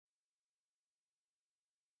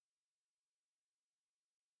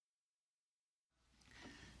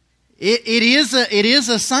It is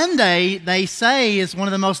a Sunday, they say, is one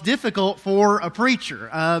of the most difficult for a preacher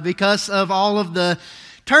because of all of the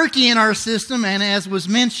turkey in our system, and as was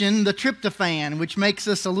mentioned, the tryptophan, which makes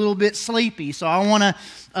us a little bit sleepy. So I want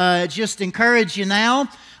to just encourage you now,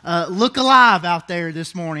 look alive out there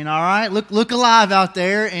this morning, all right? Look alive out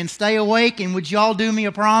there and stay awake, and would y'all do me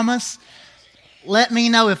a promise? Let me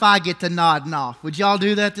know if I get to nodding off. Would y'all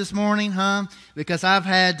do that this morning, huh? Because I've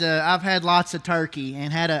had lots of turkey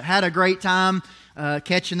and had a great time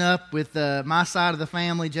catching up with my side of the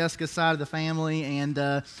family, Jessica's side of the family, and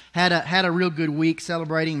had a real good week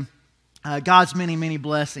celebrating God's many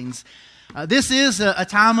blessings. This is a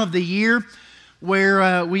time of the year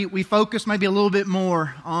where we focus maybe a little bit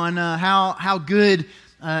more on how good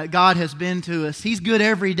God has been to us. He's good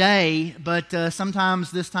every day, but sometimes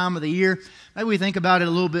this time of the year, maybe we think about it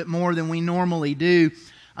a little bit more than we normally do.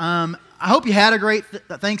 I hope you had a great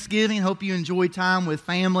Thanksgiving. Hope you enjoyed time with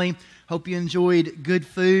family. Hope you enjoyed good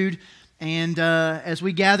food. And as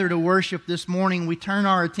we gather to worship this morning, we turn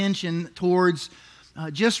our attention towards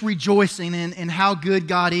just rejoicing in how good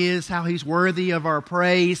God is, how He's worthy of our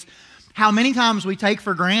praise, how many times we take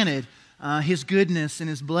for granted His goodness and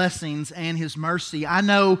His blessings and His mercy. I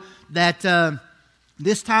know that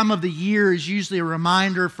this time of the year is usually a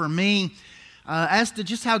reminder for me as to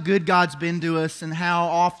just how good God's been to us and how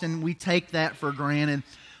often we take that for granted.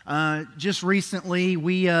 Just recently,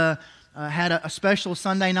 we had a special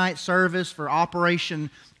Sunday night service for Operation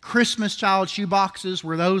Christmas Child Shoeboxes,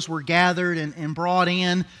 where those were gathered and brought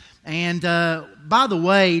in. And by the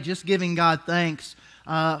way, just giving God thanks,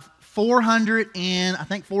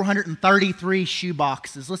 433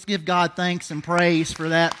 shoeboxes. Let's give God thanks and praise for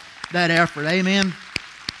that effort. Amen.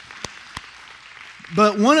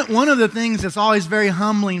 But one of the things that's always very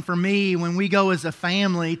humbling for me when we go as a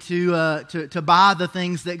family to buy the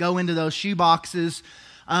things that go into those shoeboxes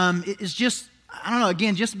is just, I don't know,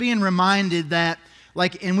 again, just being reminded that,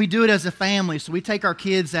 and we do it as a family, so we take our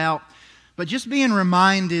kids out, but just being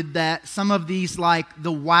reminded that some of these, like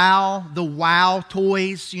the wow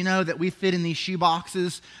toys, that we fit in these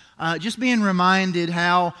shoeboxes, just being reminded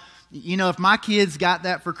how, if my kids got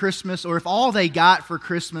that for Christmas, or if all they got for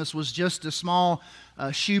Christmas was just a small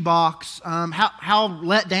shoebox, how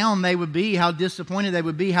let down they would be, how disappointed they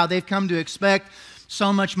would be, how they've come to expect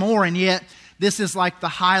so much more, and yet this is like the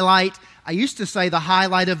highlight. I used to say the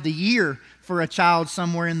highlight of the year for a child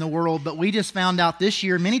somewhere in the world, but we just found out this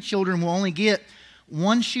year many children will only get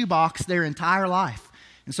one shoebox their entire life.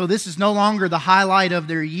 And so this is no longer the highlight of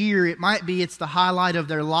their year. It might be it's the highlight of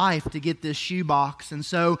their life to get this shoebox. And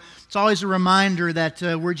so it's always a reminder that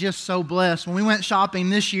we're just so blessed. When we went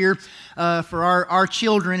shopping this year for our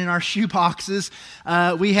children in our shoeboxes,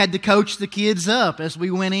 we had to coach the kids up as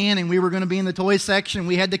we went in, and we were going to be in the toy section.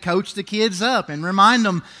 We had to coach the kids up and remind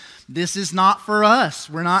them, this is not for us.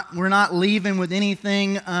 We're not leaving with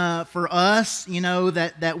anything for us,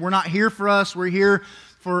 that we're not here for us. We're here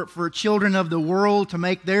for children of the world, to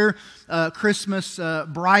make their Christmas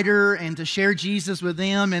brighter and to share Jesus with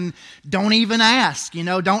them. And don't even ask,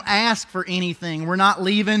 don't ask for anything. We're not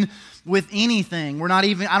leaving with anything. I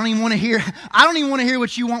don't even want to hear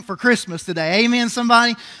what you want for Christmas today. Amen,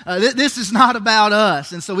 somebody? This is not about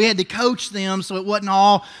us. And so we had to coach them so it wasn't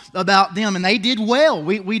all about them. And they did well.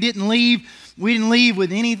 We didn't leave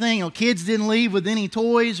with anything. Kids didn't leave with any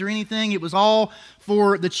toys or anything. It was all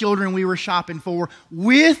for the children we were shopping for,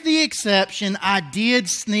 with the exception, I did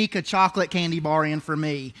sneak a chocolate candy bar in for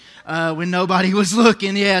me when nobody was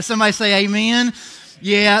looking. Yeah, somebody say amen.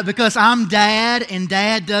 Yeah, because I'm dad, and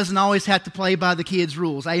dad doesn't always have to play by the kids'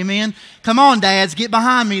 rules. Amen? Come on, dads, get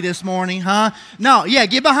behind me this morning, huh? No, yeah,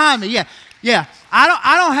 get behind me, yeah. Yeah,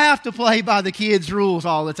 I don't have to play by the kids' rules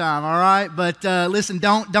all the time, all right? But listen,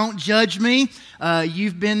 don't judge me.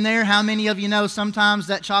 You've been there. How many of you know sometimes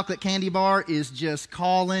that chocolate candy bar is just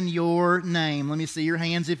calling your name? Let me see your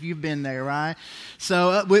hands if you've been there, right?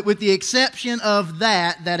 So with the exception of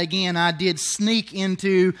that again, I did sneak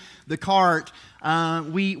into the cart.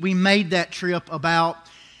 We made that trip about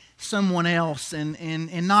someone else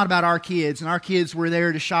and not about our kids. And our kids were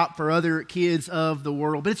there to shop for other kids of the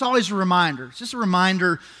world. But it's always a reminder. It's just a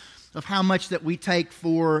reminder of how much that we take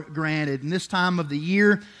for granted. And this time of the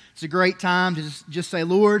year, it's a great time to just say,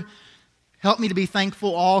 Lord, help me to be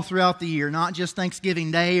thankful all throughout the year, not just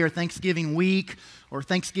Thanksgiving Day or Thanksgiving week or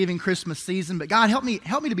Thanksgiving Christmas season, but God, help me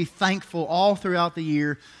to be thankful all throughout the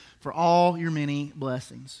year for all your many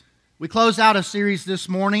blessings. We close out a series this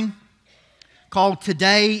morning called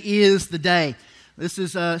Today is the Day. This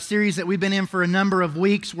is a series that we've been in for a number of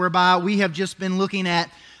weeks, whereby we have just been looking at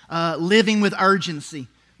living with urgency,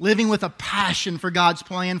 living with a passion for God's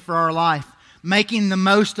plan for our life. making the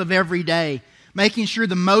most of every day, making sure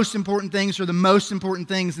the most important things are the most important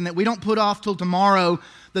things, and that we don't put off till tomorrow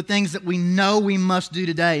the things that we know we must do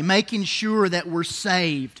today, making sure that we're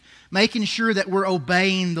saved, making sure that we're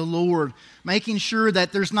obeying the Lord, making sure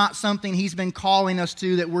that there's not something He's been calling us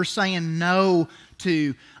to that we're saying no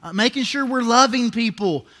to, making sure we're loving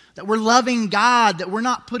people, that we're loving God, that we're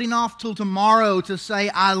not putting off till tomorrow to say,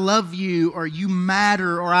 I love you, or you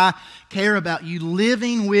matter, or I care about you,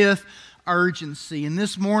 living with urgency. And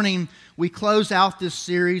this morning, we close out this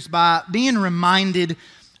series by being reminded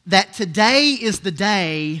that today is the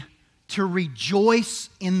day to rejoice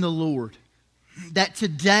in the Lord. That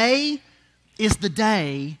today is the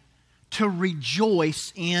day to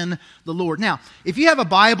rejoice in the Lord. Now, if you have a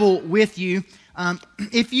Bible with you,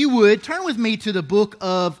 if you would, turn with me to the book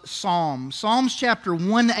of Psalms. Psalms chapter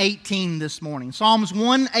 118 this morning. Psalms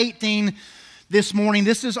 118 this morning.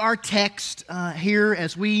 This is our text here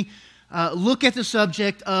as we look at the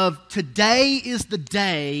subject of today is the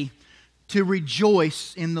day to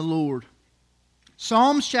rejoice in the Lord.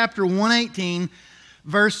 Psalms chapter 118,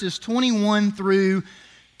 verses 21 through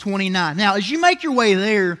 29. Now, as you make your way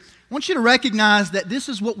there, I want you to recognize that this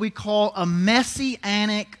is what we call a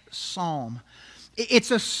messianic psalm.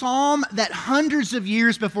 It's a psalm that hundreds of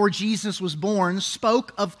years before Jesus was born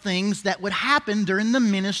spoke of things that would happen during the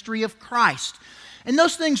ministry of Christ. And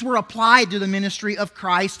those things were applied to the ministry of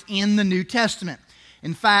Christ in the New Testament.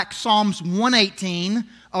 In fact, Psalms 118,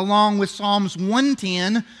 along with Psalms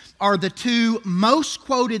 110, are the two most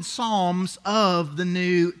quoted psalms of the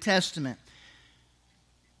New Testament.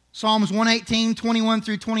 Psalms 118, 21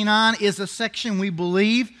 through 29 is a section we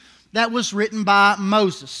believe that was written by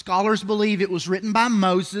Moses. Scholars believe it was written by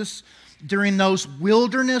Moses during those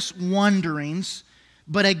wilderness wanderings.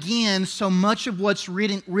 But again, so much of what's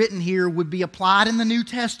written here would be applied in the New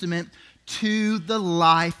Testament to the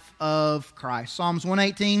life of Christ. Psalms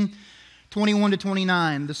 118, 21 to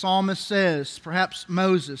 29. The psalmist says, perhaps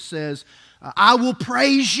Moses says, I will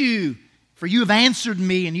praise you, for you have answered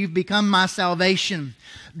me and you've become my salvation.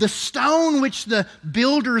 The stone which the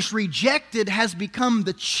builders rejected has become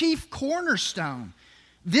the chief cornerstone.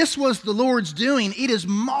 This was the Lord's doing. It is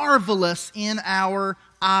marvelous in our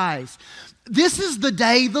eyes. This is the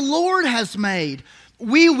day the Lord has made.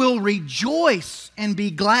 We will rejoice and be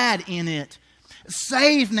glad in it.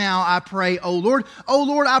 Save now, I pray, O Lord. O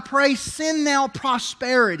Lord, I pray, send now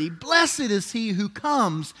prosperity. Blessed is he who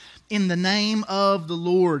comes in the name of the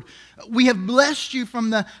Lord. We have blessed you from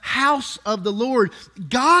the house of the Lord.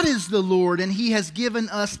 God is the Lord, and he has given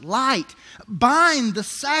us light. Bind the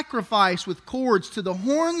sacrifice with cords to the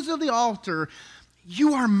horns of the altar.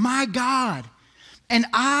 You are my God, and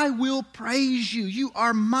I will praise you. You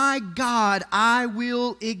are my God. I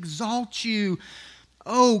will exalt you.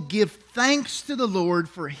 Oh, give thanks to the Lord,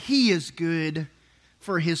 for he is good,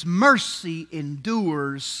 for his mercy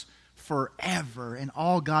endures forever. And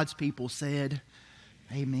all God's people said,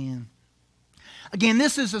 amen. Again,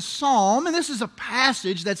 this is a psalm, and this is a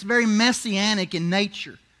passage that's very messianic in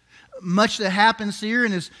nature. Much that happens here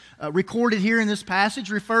and is recorded here in this passage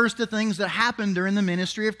refers to things that happened during the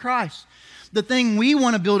ministry of Christ. The thing we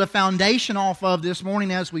want to build a foundation off of this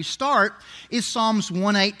morning as we start is Psalms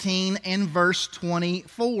 118 and verse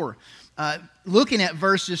 24. Looking at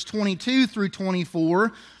verses 22 through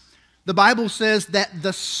 24, the Bible says that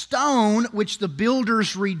the stone which the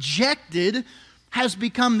builders rejected has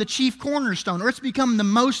become the chief cornerstone, or it's become the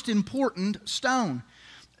most important stone.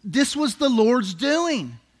 This was the Lord's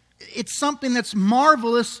doing. It's something that's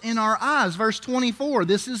marvelous in our eyes. Verse 24,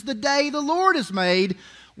 this is the day the Lord has made.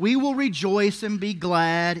 We will rejoice and be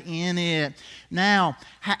glad in it. Now,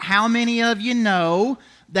 how many of you know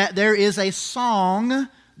that there is a song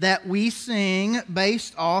that we sing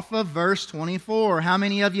based off of verse 24? How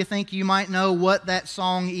many of you think you might know what that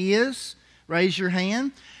song is? Raise your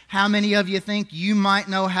hand. How many of you think you might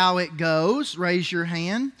know how it goes? Raise your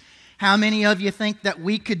hand. How many of you think that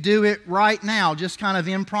we could do it right now, just kind of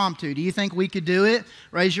impromptu? Do you think we could do it?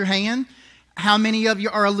 Raise your hand. How many of you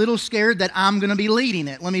are a little scared that I'm going to be leading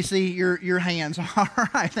it? Let me see your hands. All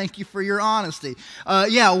right, thank you for your honesty.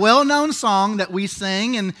 Yeah, well-known song that we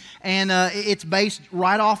sing, and it's based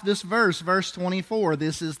right off this verse 24.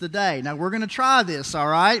 This is the day. Now, we're going to try this, all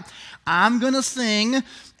right? I'm going to sing,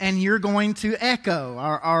 and you're going to echo,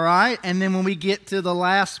 all right? And then when we get to the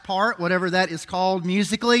last part, whatever that is called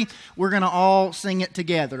musically, we're going to all sing it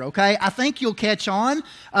together, okay? I think you'll catch on.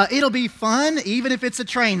 It'll be fun, even if it's a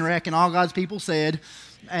train wreck, and all God's people said,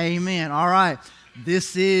 amen. All right.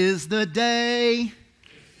 This is the day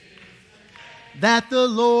that the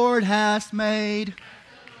Lord has made.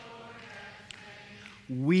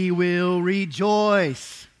 We will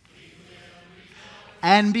rejoice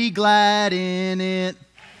and be glad in it.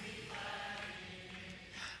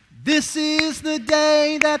 This is the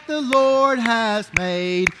day that the Lord has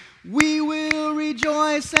made. We will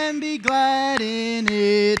rejoice and be glad in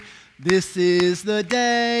it. This is the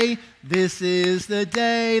day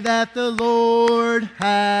that the Lord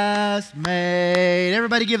has made.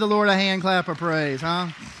 Everybody give the Lord a hand clap of praise, huh?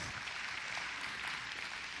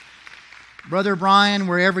 Brother Brian,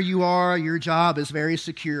 wherever you are, your job is very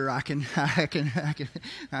secure. I can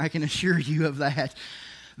assure you of that.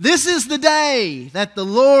 This is the day that the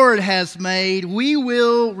Lord has made. We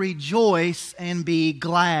will rejoice and be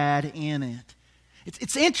glad in it.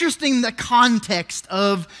 It's interesting, the context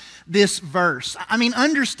of this verse. I mean,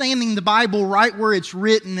 understanding the Bible right where it's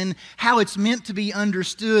written and how it's meant to be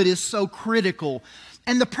understood is so critical.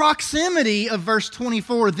 And the proximity of verse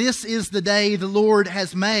 24, this is the day the Lord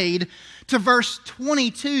has made, to verse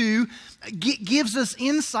 22 gives us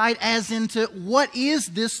insight as into what is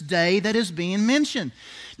this day that is being mentioned.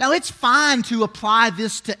 Now, it's fine to apply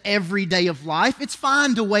this to every day of life. It's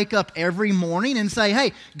fine to wake up every morning and say,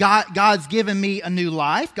 hey, God's given me a new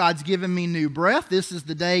life. God's given me new breath. This is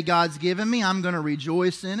the day God's given me. I'm going to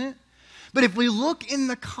rejoice in it. But if we look in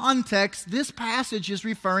the context, this passage is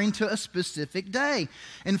referring to a specific day.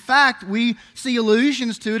 In fact, we see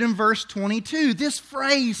allusions to it in verse 22. This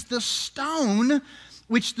phrase, the stone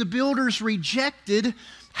which the builders rejected,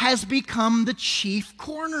 has become the chief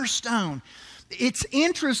cornerstone. It's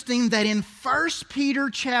interesting that in 1 Peter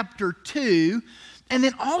chapter 2, and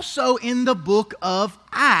then also in the book of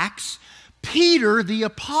Acts, Peter the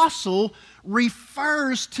apostle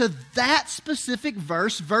refers to that specific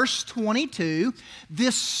verse, verse 22,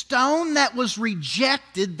 this stone that was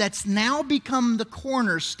rejected that's now become the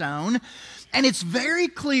cornerstone. And it's very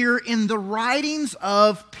clear in the writings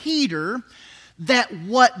of Peter that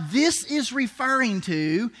what this is referring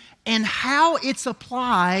to and how it's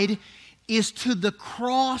applied is to the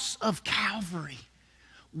cross of Calvary,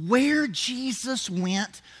 where Jesus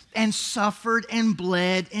went and suffered and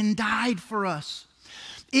bled and died for us.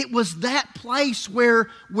 It was that place where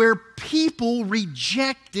people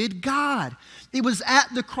rejected God. It was at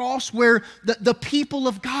the cross where the people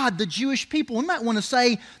of God, the Jewish people, we might want to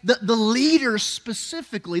say the leaders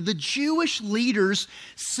specifically, the Jewish leaders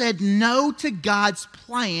said no to God's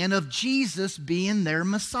plan of Jesus being their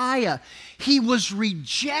Messiah. He was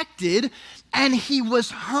rejected and he was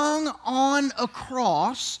hung on a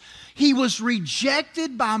cross. He was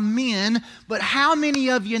rejected by men, but how many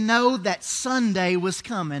of you know that Sunday was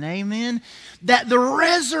coming? Amen? That the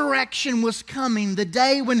resurrection was coming, the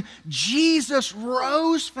day when Jesus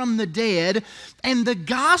rose from the dead, and the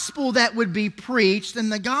gospel that would be preached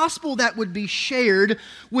and the gospel that would be shared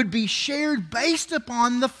based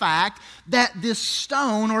upon the fact that this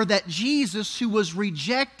stone, or that Jesus, who was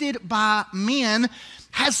rejected by men,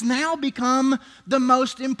 has now become the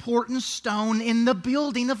most important stone in the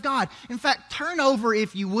building of God. In fact, turn over,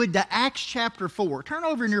 if you would, to Acts chapter 4. Turn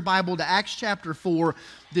over in your Bible to Acts chapter 4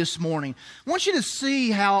 this morning. I want you to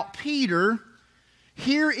see how Peter,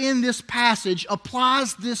 here in this passage,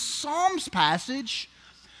 applies this Psalms passage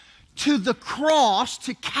to the cross,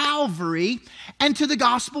 to Calvary, and to the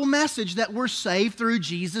gospel message that we're saved through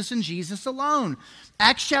Jesus and Jesus alone.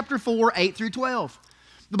 Acts chapter 4, 8 through 12.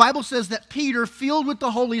 The Bible says that Peter, filled with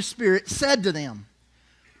the Holy Spirit, said to them,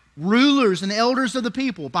 rulers and elders of the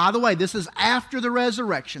people. By the way, this is after the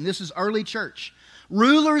resurrection. This is early church.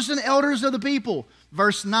 Rulers and elders of the people.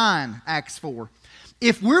 Verse 9, Acts 4.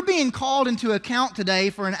 If we're being called into account today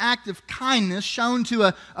for an act of kindness shown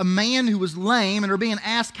to a man who was lame and are being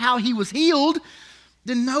asked how he was healed,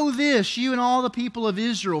 then know this, you and all the people of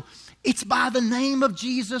Israel, it's by the name of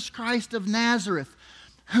Jesus Christ of Nazareth,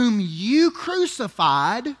 whom you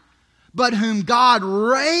crucified, but whom God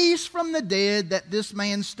raised from the dead, that this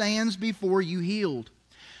man stands before you healed.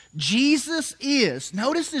 Jesus is,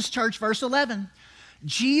 notice this, church, verse 11.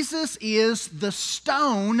 Jesus is the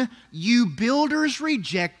stone you builders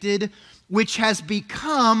rejected, which has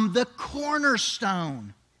become the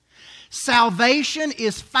cornerstone. Salvation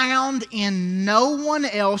is found in no one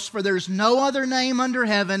else, for there's no other name under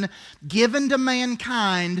heaven given to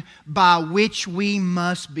mankind by which we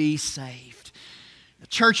must be saved.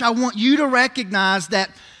 Church, I want you to recognize that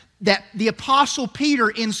the Apostle Peter,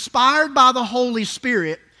 inspired by the Holy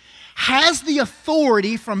Spirit, has the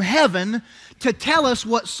authority from heaven to tell us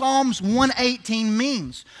what Psalms 118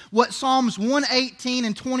 means, what Psalms 118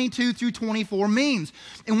 and 22 through 24 means.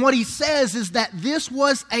 And what he says is that this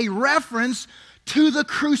was a reference to the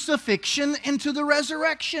crucifixion and to the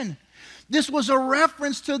resurrection. This was a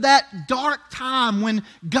reference to that dark time when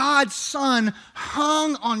God's Son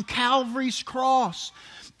hung on Calvary's cross.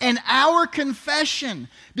 And our confession,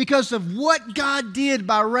 because of what God did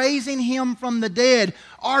by raising Him from the dead,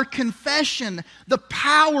 our confession, the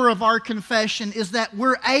power of our confession is that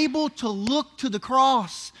we're able to look to the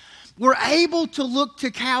cross. We're able to look to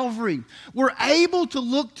Calvary. We're able to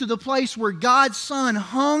look to the place where God's Son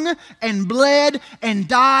hung and bled and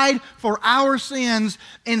died for our sins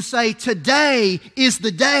and say, today is the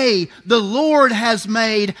day the Lord has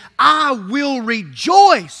made. I will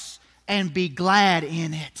rejoice and be glad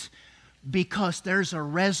in it, because there's a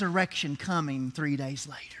resurrection coming 3 days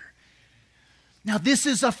later. Now, this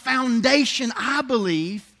is a foundation, I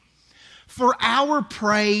believe, for our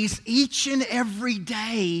praise each and every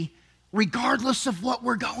day, regardless of what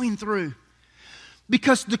we're going through.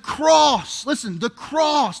 Because the cross, listen, the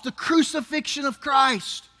cross, the crucifixion of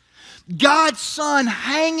Christ, God's Son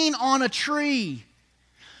hanging on a tree,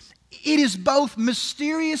 it is both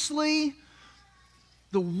mysteriously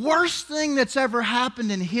the worst thing that's ever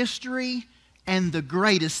happened in history and the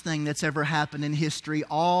greatest thing that's ever happened in history,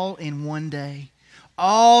 all in one day,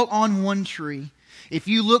 all on one tree. If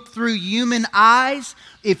you look through human eyes,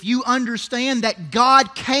 if you understand that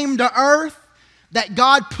God came to earth, that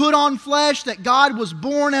God put on flesh, that God was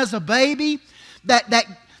born as a baby, that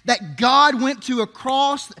God went to a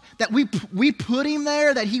cross, that we put Him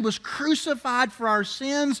there, that He was crucified for our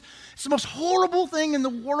sins. It's the most horrible thing in the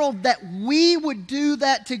world that we would do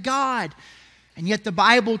that to God. And yet the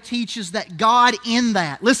Bible teaches that God in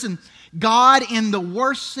that, listen, God in the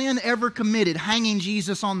worst sin ever committed, hanging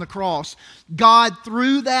Jesus on the cross, God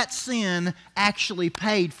through that sin actually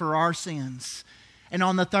paid for our sins. And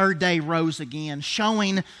on the third day rose again,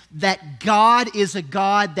 showing that God is a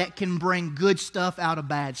God that can bring good stuff out of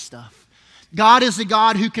bad stuff. God is a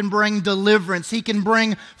God who can bring deliverance. He can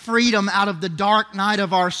bring freedom out of the dark night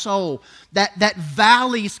of our soul. That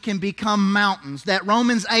valleys can become mountains. That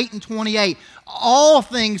Romans 8:28, all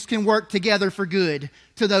things can work together for good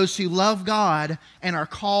to those who love God and are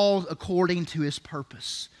called according to His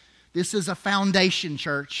purpose. This is a foundation,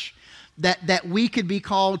 church, that we could be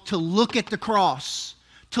called to look at the cross,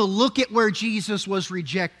 to look at where Jesus was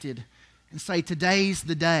rejected and say, today's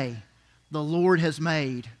the day the Lord has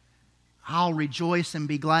made. I'll rejoice and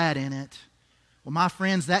be glad in it. Well, my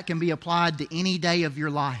friends, that can be applied to any day of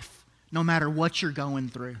your life, no matter what you're going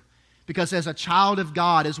through. Because as a child of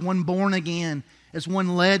God, as one born again, as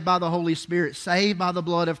one led by the Holy Spirit, saved by the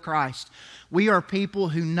blood of Christ, we are people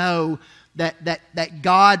who know that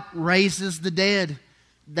God raises the dead,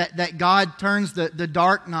 that God turns the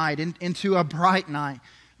dark night into a bright night,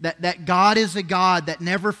 that God is a God that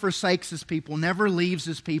never forsakes His people, never leaves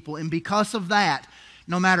His people. And because of that,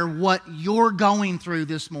 no matter what you're going through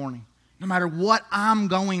this morning, no matter what I'm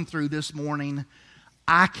going through this morning,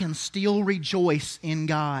 I can still rejoice in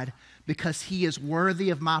God because He is worthy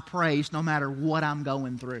of my praise no matter what I'm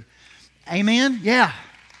going through. Amen? Yeah.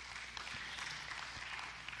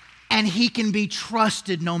 And He can be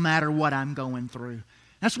trusted no matter what I'm going through.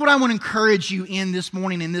 That's what I want to encourage you in this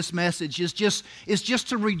morning in this message is just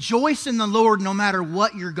to rejoice in the Lord no matter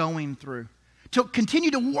what you're going through. To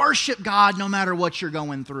continue to worship God no matter what you're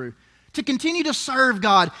going through. To continue to serve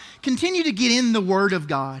God. Continue to get in the Word of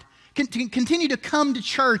God. Continue to come to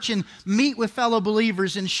church and meet with fellow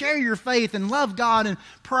believers and share your faith and love God and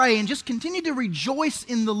pray and just continue to rejoice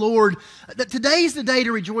in the Lord. That today's the day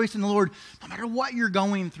to rejoice in the Lord no matter what you're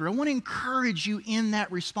going through. I want to encourage you in that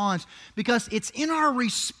response because it's in our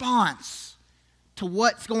response to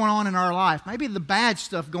what's going on in our life. Maybe the bad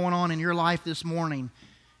stuff going on in your life this morning.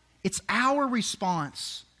 It's our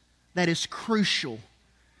response that is crucial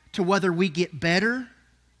to whether we get better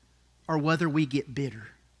or whether we get bitter.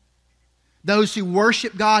 Those who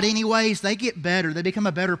worship God anyways, they get better. They become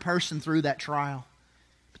a better person through that trial.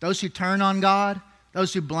 But those who turn on God,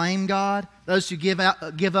 those who blame God, those who give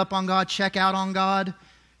up on God, check out on God,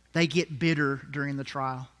 they get bitter during the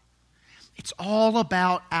trial. It's all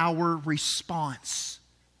about our response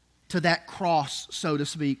to that cross, so to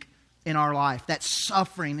speak, in our life, that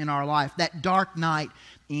suffering in our life, that dark night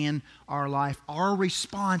in our life. Our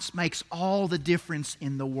response makes all the difference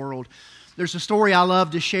in the world. There's a story I love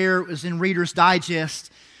to share. It was in Reader's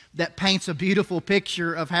Digest that paints a beautiful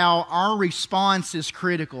picture of how our response is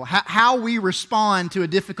critical. How we respond to a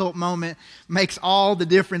difficult moment makes all the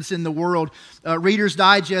difference in the world. Reader's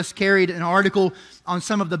Digest carried an article on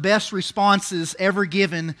some of the best responses ever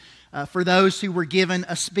given for those who were given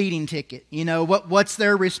a speeding ticket. You know, what's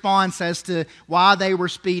their response as to why they were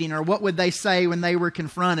speeding, or what would they say when they were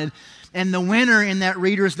confronted. And the winner in that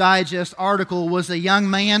Reader's Digest article was a young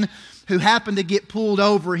man who happened to get pulled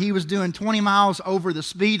over. He was doing 20 miles over the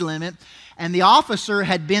speed limit. And the officer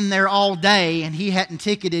had been there all day, and he hadn't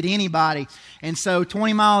ticketed anybody. And so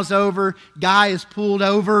 20 miles over, guy is pulled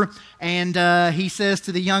over, and he says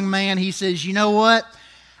to the young man, he says, you know what?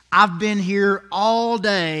 I've been here all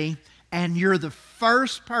day, and you're the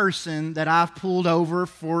first person that I've pulled over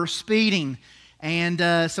for speeding. And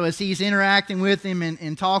so as he's interacting with him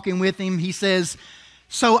and talking with him, he says,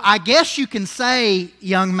 so I guess you can say,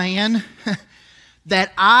 young man,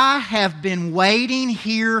 that I have been waiting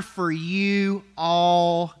here for you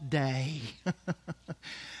all day.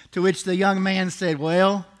 To which the young man said,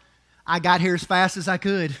 well, I got here as fast as I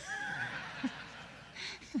could.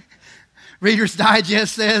 Reader's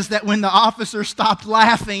Digest says that when the officer stopped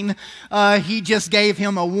laughing, he just gave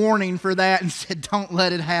him a warning for that and said, don't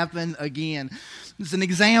let it happen again. It's an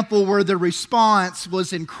example where the response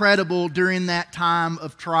was incredible during that time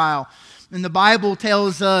of trial. And the Bible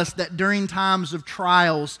tells us that during times of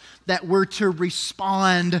trials that we're to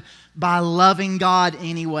respond by loving God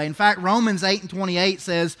anyway. In fact, Romans 8:28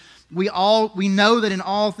 says, we know that in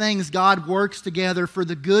all things God works together for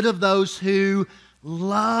the good of those who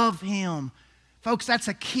love Him. Folks, that's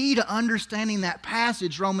a key to understanding that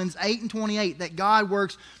passage, Romans 8:28, that God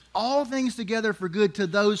works all things together for good to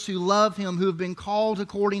those who love Him, who have been called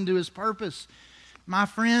according to His purpose. My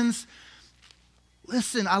friends,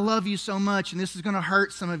 listen, I love you so much, and this is going to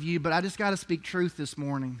hurt some of you, but I just got to speak truth this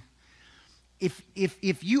morning.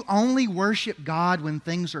 If you only worship God when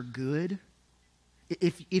things are good,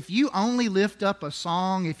 if you only lift up a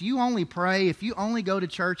song, if you only pray, if you only go to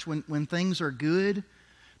church when things are good,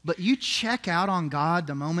 but you check out on God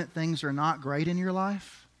the moment things are not great in your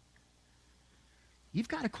life, you've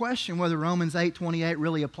got to question whether Romans 8:28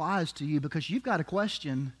 really applies to you, because you've got to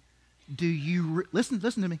question, listen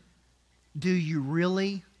to me, do you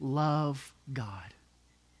really love God?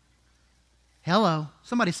 Hello.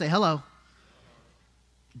 Somebody say hello.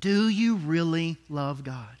 Do you really love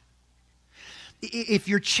God? If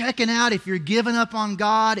you're checking out, if you're giving up on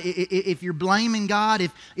God, if you're blaming God,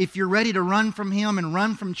 if you're ready to run from Him and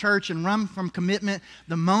run from church and run from commitment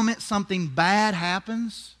the moment something bad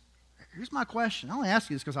happens, here's my question. I only ask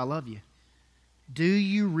you this because I love you. Do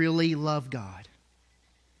you really love God?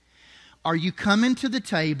 Are you coming to the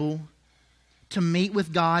table to meet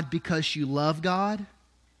with God because you love God,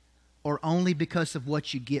 or only because of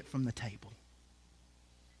what you get from the table?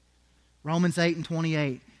 Romans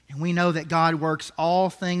 8:28. And we know that God works all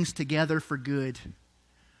things together for good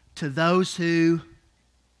to those who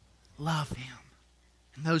love Him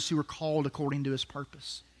and those who are called according to His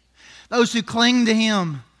purpose. Those who cling to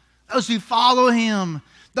Him, those who follow Him,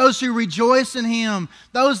 those who rejoice in Him,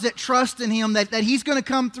 those that trust in Him, that He's going to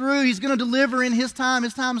come through, He's going to deliver in His time.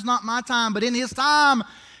 His time's not my time, but in His time,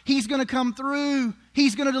 He's going to come through.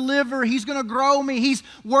 He's going to deliver. He's going to grow me. He's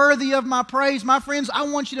worthy of my praise. My friends, I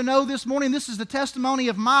want you to know this morning, this is the testimony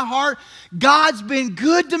of my heart. God's been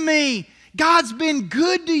good to me. God's been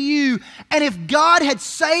good to you. And if God had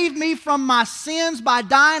saved me from my sins by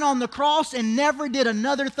dying on the cross and never did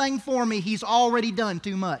another thing for me, He's already done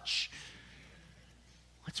too much.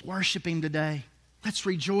 Let's worship Him today. Let's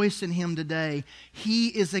rejoice in Him today. He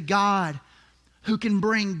is a God who can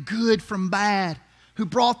bring good from bad, who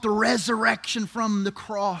brought the resurrection from the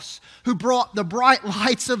cross, who brought the bright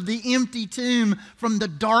lights of the empty tomb from the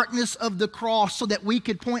darkness of the cross, so that we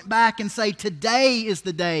could point back and say, today is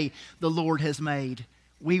the day the Lord has made.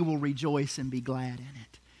 We will rejoice and be glad in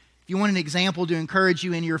it. If you want an example to encourage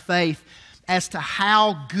you in your faith as to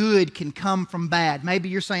how good can come from bad, maybe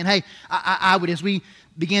you're saying, hey, I would, as we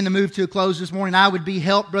begin to move to a close this morning, I would be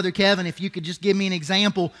helped, Brother Kevin, if you could just give me an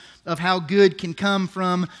example of how good can come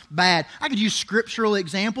from bad. I could use scriptural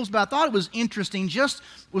examples, but I thought it was interesting. Just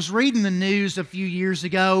was reading the news a few years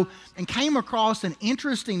ago and came across an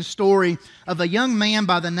interesting story of a young man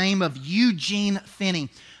by the name of Eugene Finney.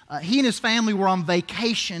 He and his family were on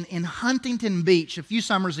vacation in Huntington Beach a few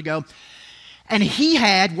summers ago, and he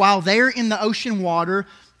had, while there in the ocean water,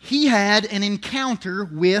 he had an encounter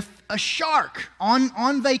with a shark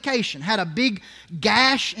on vacation. Had a big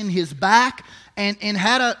gash in his back and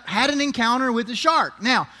had an encounter with a shark.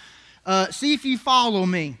 Now, see if you follow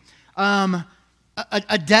me.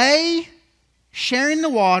 A day sharing the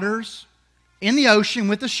waters in the ocean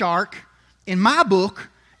with a shark, in my book,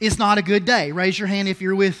 is not a good day. Raise your hand if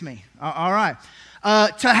you're with me. All right.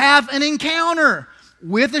 To have an encounter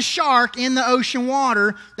with a shark in the ocean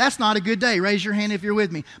water, that's not a good day. Raise your hand if you're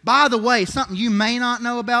with me. By the way, something you may not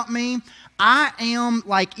know about me, I am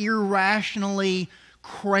like irrationally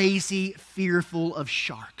crazy fearful of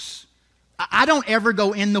sharks. I don't ever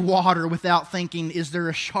go in the water without thinking, is there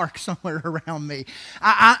a shark somewhere around me?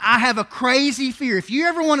 I have a crazy fear. If you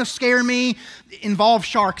ever want to scare me, involve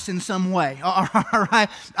sharks in some way. All right?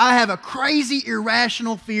 I have a crazy,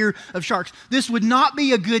 irrational fear of sharks. This would not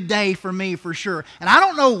be a good day for me, for sure. And I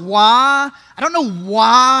don't know why. I don't know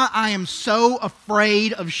why I am so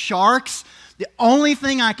afraid of sharks. The only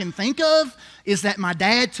thing I can think of is that my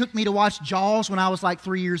dad took me to watch Jaws when I was like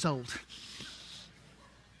 3 years old.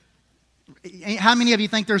 How many of you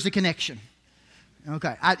think there's a connection?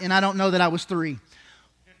 Okay, and I don't know that I was 3.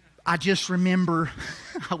 I just remember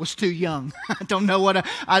I was too young. I don't know what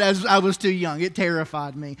I was too young. It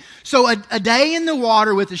terrified me. So a day in the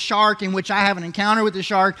water with a shark in which I have an encounter with a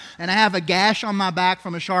shark and I have a gash on my back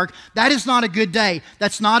from a shark, that is not a good day.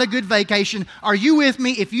 That's not a good vacation. Are you with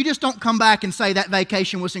me? If you just don't come back and say that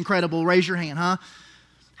vacation was incredible, raise your hand, huh?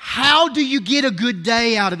 How do you get a good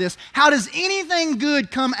day out of this? How does anything good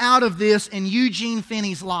come out of this in Eugene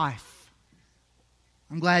Finney's life?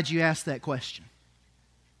 I'm glad you asked that question.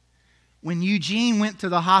 When Eugene went to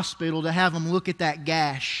the hospital to have them look at that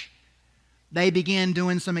gash, they began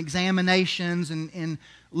doing some examinations and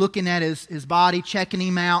looking at his body, checking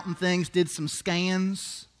him out and things, did some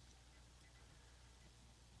scans.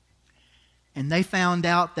 And they found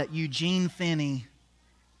out that Eugene Finney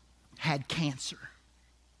had cancer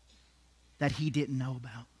that he didn't know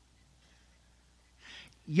about.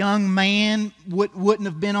 Young man wouldn't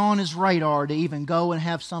have been on his radar to even go and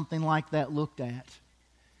have something like that looked at.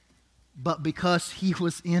 But because he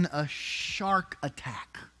was in a shark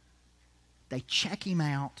attack, they check him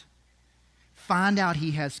out, find out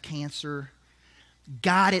he has cancer,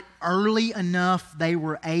 got it early enough they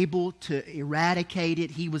were able to eradicate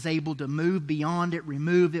it. He was able to move beyond it,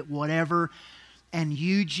 remove it, whatever. And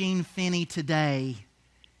Eugene Finney today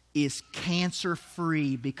is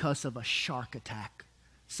cancer-free because of a shark attack.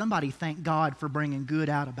 Somebody thank God for bringing good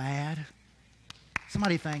out of bad.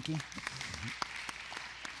 Somebody thank Him.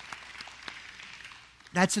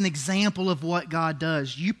 That's an example of what God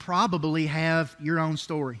does. You probably have your own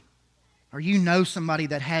story, or you know somebody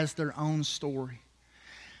that has their own story.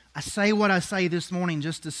 I say what I say this morning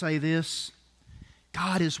just to say this.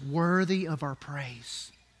 God is worthy of our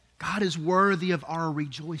praise. God is worthy of our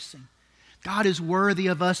rejoicing. God is worthy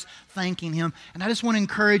of us thanking Him. And I just want to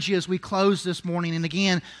encourage you as we close this morning, and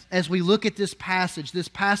again, as we look at this passage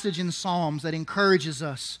in Psalms that encourages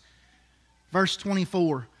us, verse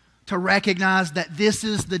 24, to recognize that this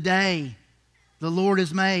is the day the Lord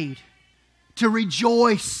has made, to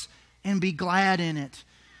rejoice and be glad in it.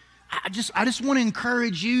 I just want to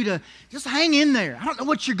encourage you to just hang in there. I don't know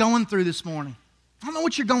what you're going through this morning. I don't know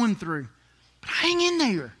what you're going through, but hang in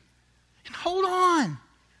there and hold on.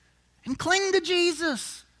 And cling to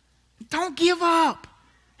Jesus. Don't give up.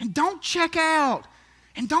 And don't check out.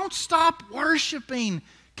 And don't stop worshiping.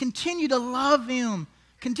 Continue to love Him.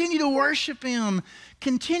 Continue to worship Him.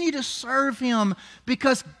 Continue to serve Him.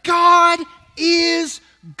 Because God is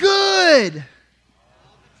good.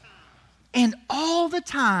 And all the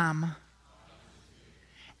time.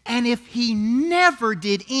 And if He never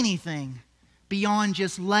did anything beyond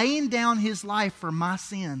just laying down His life for my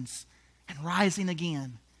sins and rising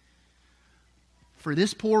again, for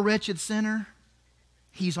this poor wretched sinner,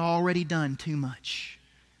 He's already done too much.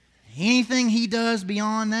 Anything He does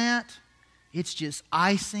beyond that, it's just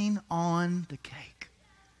icing on the cake.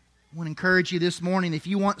 I want to encourage you this morning, if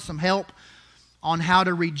you want some help on how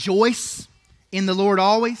to rejoice in the Lord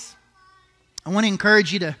always, I want to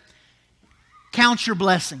encourage you to count your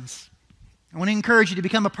blessings. I want to encourage you to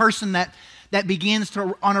become a person that begins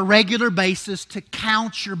to, on a regular basis, to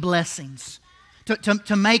count your blessings.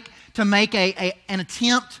 To make an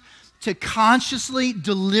attempt to consciously,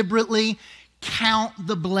 deliberately count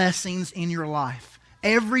the blessings in your life.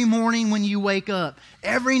 Every morning when you wake up,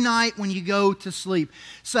 every night when you go to sleep,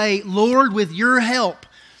 say, Lord, with your help,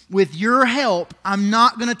 I'm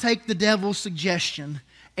not going to take the devil's suggestion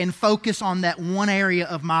and focus on that one area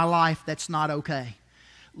of my life that's not okay.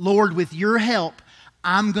 Lord, with your help,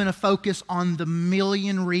 I'm going to focus on the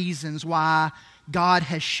million reasons why God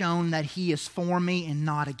has shown that He is for me and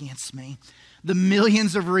not against me. The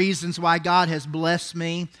millions of reasons why God has blessed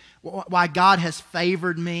me, why God has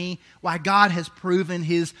favored me, why God has proven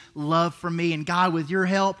His love for me. And God, with your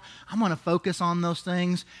help, I'm going to focus on those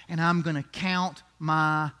things and I'm going to count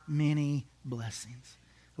my many blessings.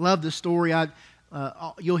 I love the story.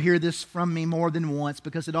 You'll hear this from me more than once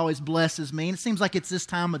because it always blesses me. And it seems like it's this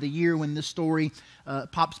time of the year when this story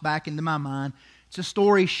pops back into my mind. It's a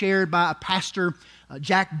story shared by a pastor,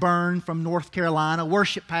 Jack Byrne from North Carolina,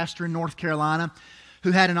 worship pastor in North Carolina,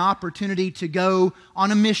 who had an opportunity to go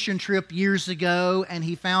on a mission trip years ago, and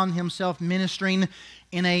he found himself ministering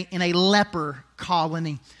in a leper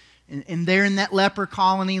colony. And there in that leper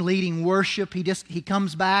colony leading worship, he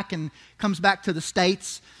comes back to the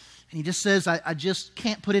States, and he just says, I just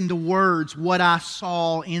can't put into words what I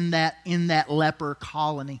saw in that leper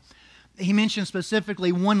colony. He mentioned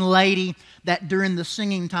specifically one lady that during the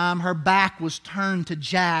singing time, her back was turned to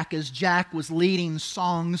Jack as Jack was leading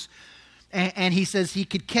songs. And he says he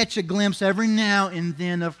could catch a glimpse every now and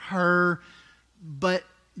then of her, but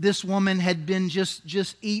this woman had been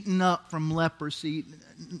just eaten up from leprosy.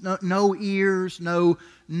 No ears, no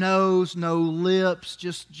nose, no lips,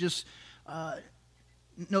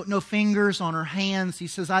 no fingers on her hands. He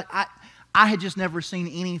says, I had just never seen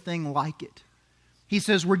anything like it. He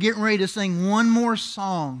says, we're getting ready to sing one more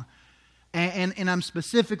song. And I'm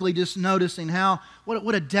specifically just noticing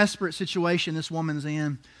what a desperate situation this woman's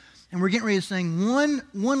in. And we're getting ready to sing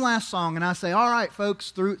one last song. And I say, all right,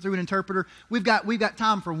 folks, through an interpreter, we've got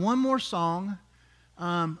time for one more song.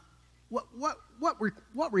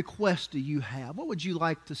 What request do you have? What would you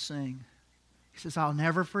like to sing? He says, I'll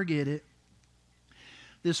never forget it.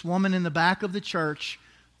 This woman in the back of the church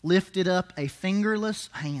lifted up a fingerless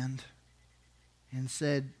hand and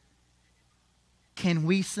said, can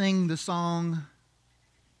we sing the song,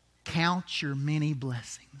 Count Your Many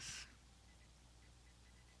Blessings?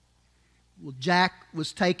 Well, Jack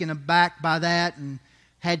was taken aback by that and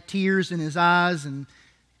had tears in his eyes, and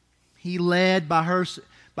he led by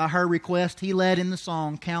her request. He led in the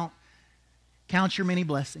song, Count Your Many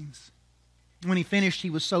Blessings. When he finished, he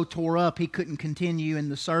was so tore up he couldn't continue in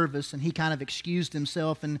the service, and he kind of excused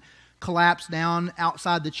himself and collapsed down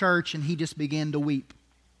outside the church, and he just began to weep.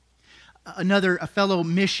 A fellow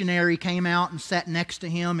missionary came out and sat next to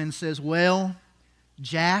him and says, well,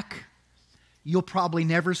 Jack, you'll probably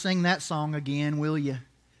never sing that song again, will you?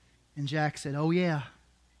 And Jack said, oh yeah,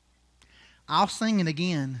 I'll sing it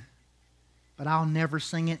again, but I'll never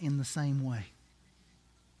sing it in the same way.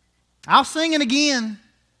 I'll sing it again,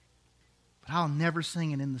 but I'll never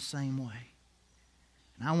sing it in the same way.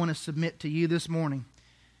 And I want to submit to you this morning,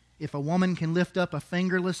 if a woman can lift up a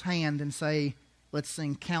fingerless hand and say, let's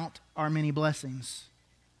sing Count Our Many Blessings,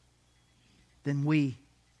 then we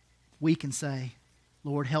can say,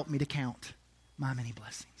 Lord, help me to count my many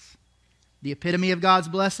blessings. The epitome of God's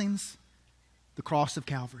blessings, the cross of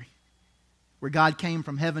Calvary, where God came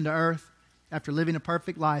from heaven to earth after living a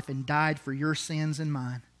perfect life and died for your sins and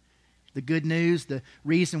mine. The good news, the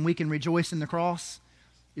reason we can rejoice in the cross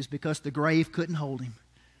is because the grave couldn't hold him.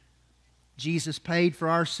 Jesus paid for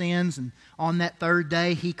our sins, and on that third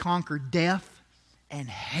day, he conquered death and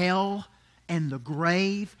hell and the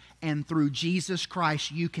grave, and through Jesus Christ,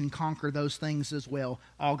 you can conquer those things as well.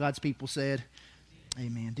 All God's people said,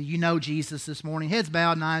 amen. Do you know Jesus this morning? Heads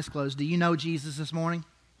bowed and eyes closed. Do you know Jesus this morning?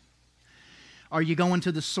 Are you going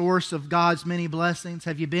to the source of God's many blessings?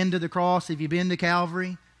 Have you been to the cross? Have you been to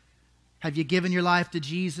Calvary? Have you given your life to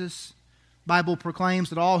Jesus? The Bible proclaims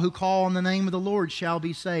that all who call on the name of the Lord shall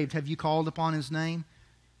be saved. Have you called upon His name?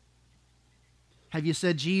 Have you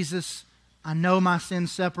said, Jesus, I know my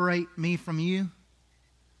sins separate me from you,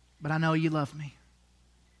 but I know you love me.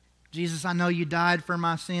 Jesus, I know you died for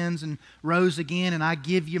my sins and rose again, and I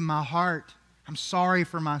give you my heart. I'm sorry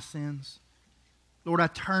for my sins. Lord, I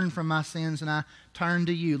turn from my sins and I turn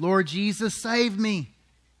to you. Lord Jesus, save me.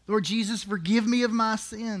 Lord Jesus, forgive me of my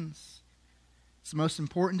sins. It's the most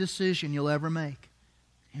important decision you'll ever make.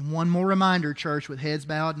 And one more reminder, church, with heads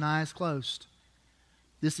bowed and eyes closed.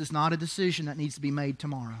 This is not a decision that needs to be made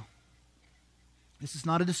tomorrow. This is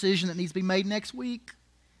not a decision that needs to be made next week.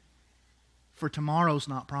 For tomorrow's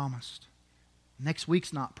not promised. Next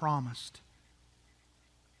week's not promised.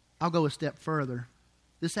 I'll go a step further.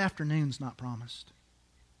 This afternoon's not promised.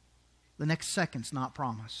 The next second's not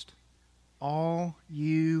promised. All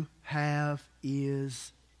you have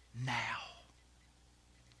is now.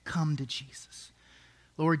 Come to Jesus.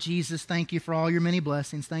 Lord Jesus, thank you for all your many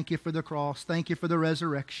blessings. Thank you for the cross. Thank you for the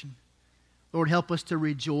resurrection. Lord, help us to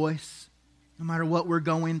rejoice no matter what we're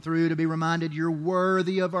going through, to be reminded you're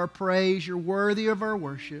worthy of our praise. You're worthy of our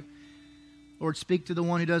worship. Lord, speak to the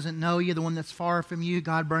one who doesn't know you, the one that's far from you.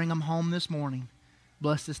 God, bring them home this morning.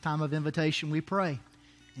 Bless this time of invitation, we pray.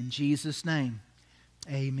 In Jesus' name,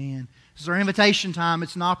 amen. This is our invitation time.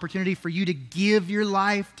 It's an opportunity for you to give your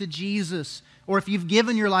life to Jesus. Or if you've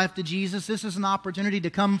given your life to Jesus, this is an opportunity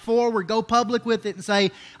to come forward, go public with it and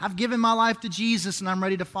say, I've given my life to Jesus and I'm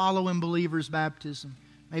ready to follow in believer's baptism.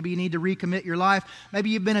 Maybe you need to recommit your life. Maybe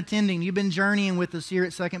you've been attending, you've been journeying with us here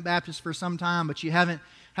at Second Baptist for some time, but you haven't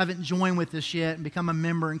joined with us yet and become a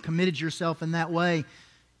member and committed yourself in that way.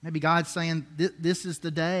 Maybe God's saying, this is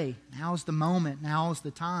the day. Now is the moment. Now is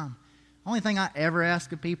the time. Only thing I ever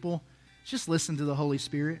ask of people is just listen to the Holy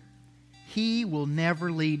Spirit. He will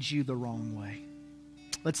never lead you the wrong way.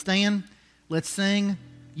 Let's stand. Let's sing.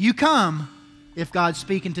 You come if God's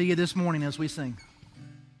speaking to you this morning as we sing.